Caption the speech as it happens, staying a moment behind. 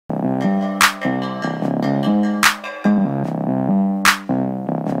Hi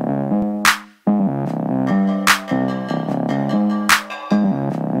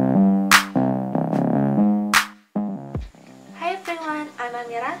everyone, I'm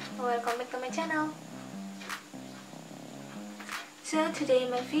Amira. Welcome back to my channel. So today in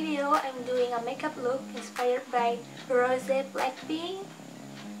my video, I'm doing a makeup look inspired by Rosé BlackPink.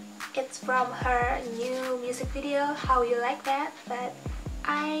 It's from her new music video, How You Like That, but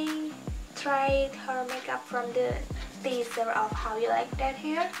I tried her makeup from the teaser of How You Like That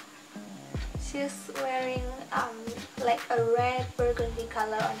here. She's wearing like a red burgundy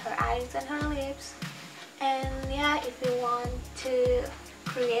color on her eyes and her lips. And yeah, if you want to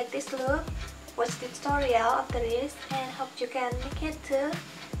create this look, watch the tutorial after this and hope you can make it too.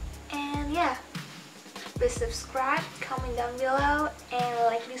 And yeah, please subscribe, comment down below and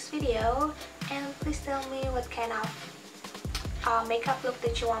like this video, and please tell me what kind of makeup look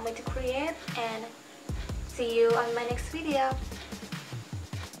that you want me to create, and see you on my next video.